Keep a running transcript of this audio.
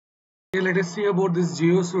Okay, let us see about this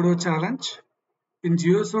Geo Sudo challenge. In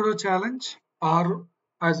Geo Sudo challenge, or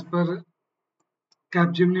as per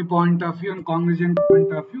Capgemini point of view and Cognizant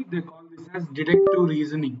point of view, they call this as deductive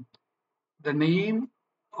reasoning. The name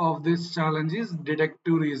of this challenge is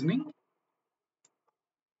deductive reasoning,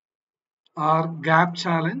 or Gap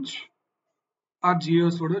Challenge, or Geo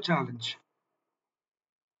Sudo challenge.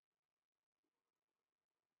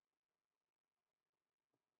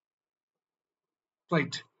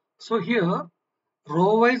 Right. So here,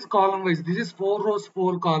 row wise, column wise. This is 4 rows,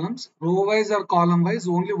 4 columns. Row wise or column wise,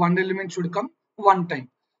 only one element should come one time.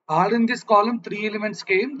 All in this column, 3 elements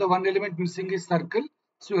came. The one element missing is circle.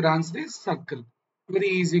 So your answer is circle. Very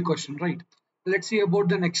easy question, right? Let's see about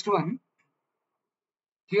the next one.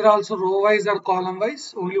 Here also row wise or column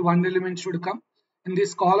wise, only one element should come. In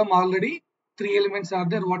this column already 3 elements are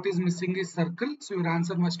there. What is missing is circle. So your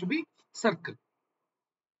answer must be circle.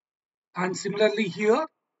 And similarly here,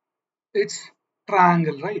 it's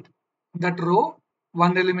triangle, right? That row,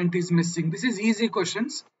 one element is missing. This is easy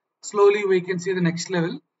questions. Slowly we can see the next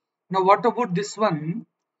level. Now what about this one?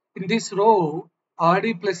 In this row,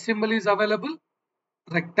 already plus symbol is available.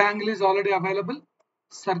 Rectangle is already available.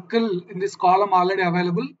 Circle in this column already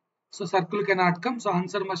available. So circle cannot come. So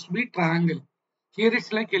answer must be triangle. Here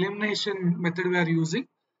it's like elimination method we are using.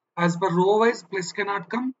 As per row wise, plus cannot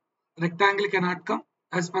come. Rectangle cannot come.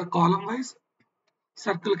 As per column wise,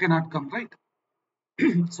 circle cannot come, right?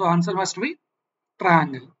 So answer must be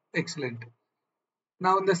triangle. Excellent.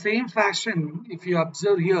 Now in the same fashion, if you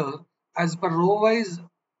observe here, as per row wise,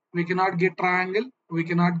 we cannot get triangle, we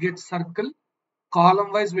cannot get circle.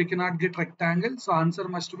 Column wise, we cannot get rectangle. So answer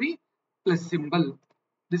must be plus symbol.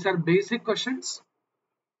 These are basic questions,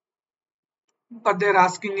 but they're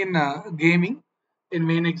asking in gaming in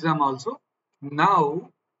main exam also. Now,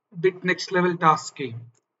 bit next level task came.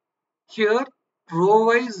 Here, row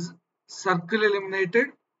wise circle eliminated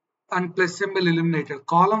and plus symbol eliminated.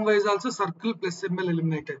 Column wise also circle plus symbol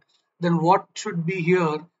eliminated. Then what should be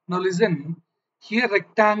here? Now listen, here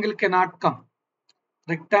rectangle cannot come.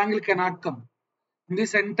 Rectangle cannot come. In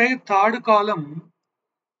this entire third column,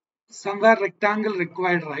 somewhere rectangle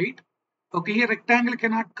required, right? Okay, here rectangle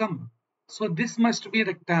cannot come. So this must be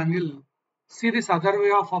rectangle. See this other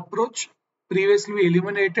way of approach. Previously we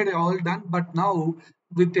eliminated all done, but now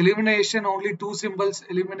with elimination only two symbols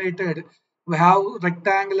eliminated. We have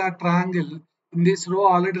rectangle or triangle. In this row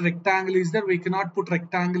already rectangle is there. We cannot put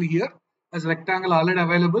rectangle here as rectangle already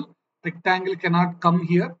available. Rectangle cannot come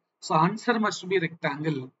here. So answer must be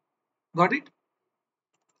rectangle. Got it?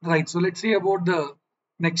 Right. So let's see about the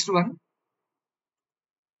next one.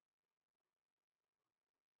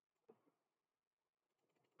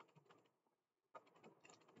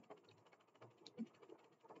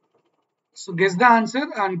 So guess the answer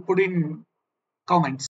and put in comments.